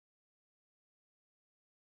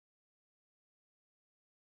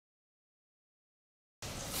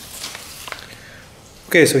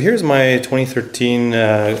Okay, so here's my 2013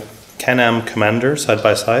 Can-Am Commander side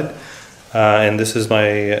by side, and this is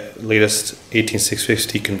my latest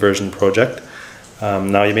 18650 conversion project.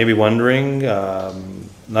 Now you may be wondering,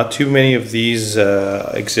 not too many of these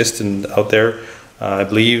exist out there. I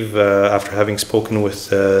believe after having spoken with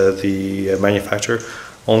the manufacturer,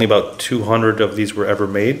 only about 200 of these were ever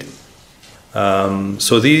made.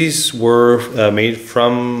 So these were made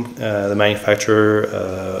from the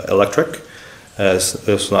manufacturer electric. It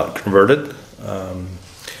was not converted.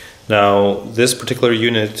 Now this particular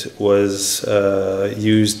unit was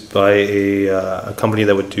used by a company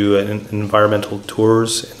that would do environmental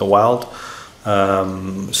tours in the wild.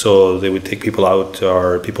 So they would take people out,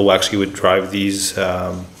 or people actually would drive these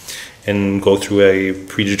and go through a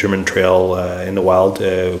predetermined trail in the wild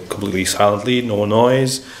completely silently, no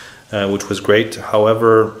noise, which was great.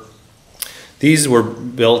 However, these were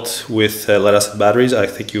built with lead-acid batteries. I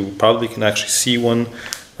think you probably can actually see one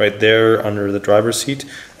right there under the driver's seat.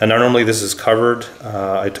 And normally this is covered.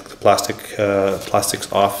 I took the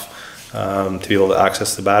plastics off to be able to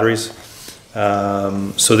access the batteries.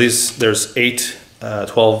 So there's 8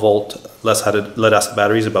 12-volt lead-acid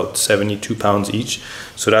batteries, about 72 pounds each.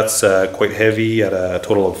 So that's quite heavy at a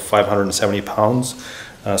total of 570 pounds.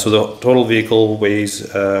 So the total vehicle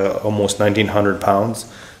weighs almost 1,900 pounds.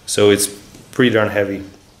 So it's pretty darn heavy.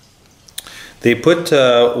 They put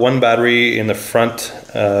one battery in the front,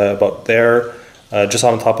 about there. Just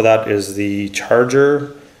on top of that is the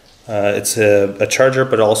charger. It's a charger,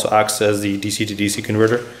 but it also acts as the DC to DC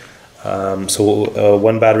converter. So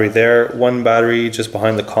one battery there, one battery just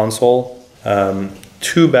behind the console,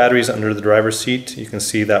 2 batteries under the driver's seat. You can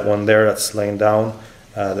see that one there that's laying down,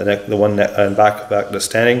 the one back that's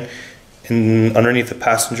standing. Underneath the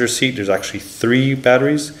passenger seat, there's actually 3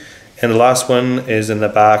 batteries. And the last one is in the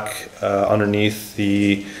back, underneath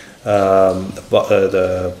the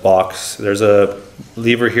box. There's a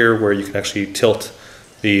lever here where you can actually tilt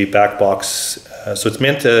the back box. So it's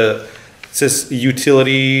meant to, it's this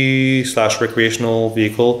utility / recreational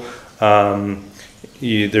vehicle.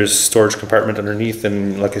 There's storage compartment underneath,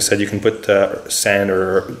 and like I said, you can put sand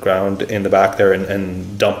or ground in the back there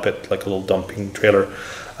and dump it like a little dumping trailer.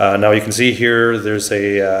 Now you can see here there's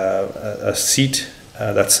a seat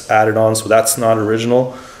that's added on, so that's not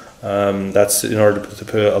original. That's in order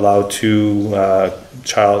to allow two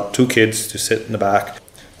kids to sit in the back.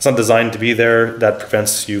 It's not designed to be there. That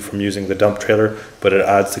prevents you from using the dump trailer, but it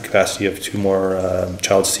adds the capacity of 2 more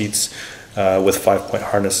child seats with 5-point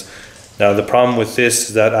harness. Now the problem with this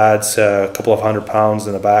is that adds a couple of 100 pounds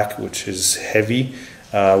in the back, which is heavy.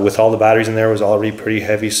 With all the batteries in there, it was already pretty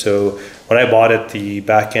heavy. So when I bought it, the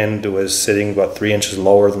back end was sitting about 3 inches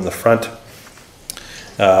lower than the front.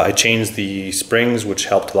 I changed the springs, which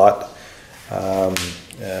helped a lot.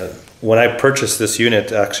 When I purchased this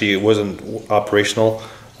unit, actually it wasn't operational.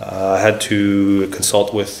 I had to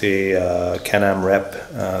consult with a Can-Am rep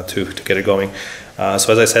to get it going.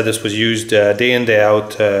 So as I said, this was used day in, day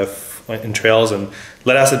out in trails, and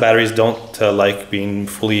lead-acid batteries don't like being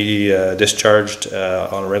fully discharged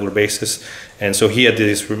on a regular basis. And so he had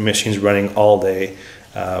these machines running all day,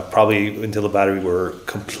 probably until the battery were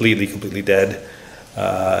completely dead.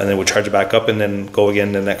 And then would charge it back up and then go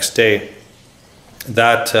again the next day.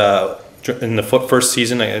 That in the first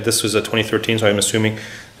season, this was a 2013, so I'm assuming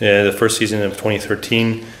the first season of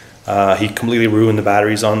 2013, he completely ruined the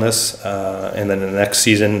batteries on this. And then the next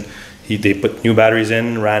season, they put new batteries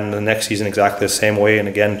in, ran the next season exactly the same way, and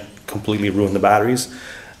again completely ruined the batteries.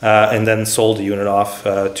 And then sold the unit off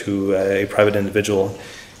to a private individual.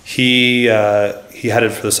 He had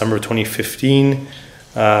it for the summer of 2015.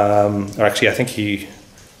 Or actually, I think he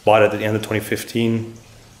bought it at the end of 2015.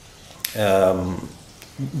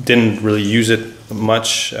 Didn't really use it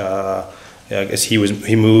much. I guess he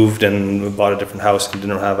moved and bought a different house and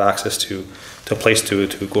didn't have access to a place to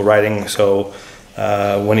go riding. So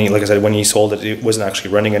like I said, when he sold it, it wasn't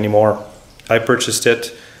actually running anymore. I purchased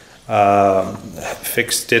it,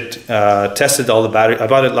 fixed it, tested all the battery. I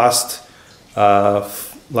bought it last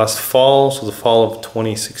fall, so the fall of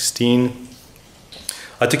 2016.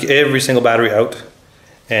 I took every single battery out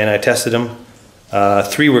and I tested them.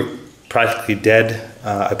 3 were practically dead.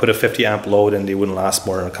 I put a 50 amp load and they wouldn't last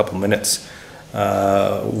more than a couple minutes.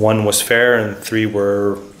 1 was fair and 3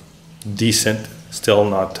 were decent, still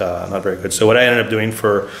not very good. So what I ended up doing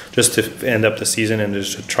just to end up the season and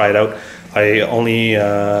just to try it out, I only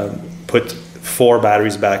put 4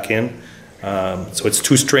 batteries back in. So it's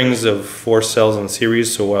 2 strings of 4 cells in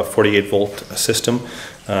series, so a 48-volt system.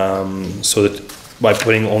 So that by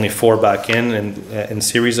putting only 4 back in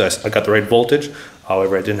series, I got the right voltage.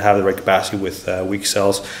 However, I didn't have the right capacity with weak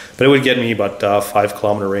cells, but it would get me about 5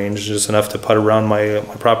 kilometer range, just enough to put around my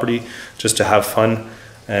property, just to have fun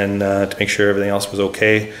and to make sure everything else was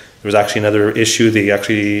okay. There was actually another issue.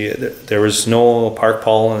 There was no park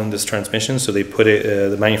pawl in this transmission, so they put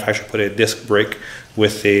the manufacturer put a disc brake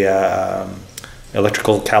with a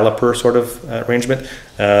electrical caliper sort of arrangement.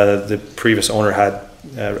 The previous owner had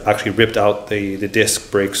actually ripped out the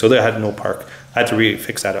disc brake, so they had no park. I had to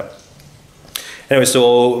fix that up. Anyway,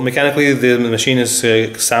 so mechanically the machine is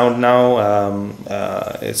sound now.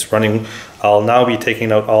 It's running. I'll now be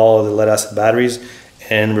taking out all the lead acid batteries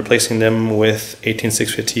and replacing them with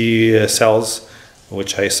 18650 cells,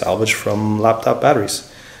 which I salvaged from laptop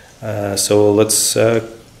batteries. So let's,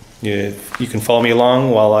 you can follow me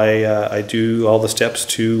along while I do all the steps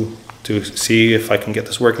to see if I can get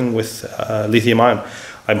this working with lithium-ion.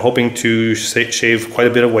 I'm hoping to shave quite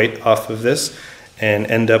a bit of weight off of this and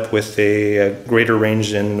end up with a greater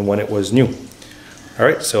range than when it was new. All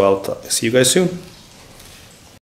right, so I'll see you guys soon.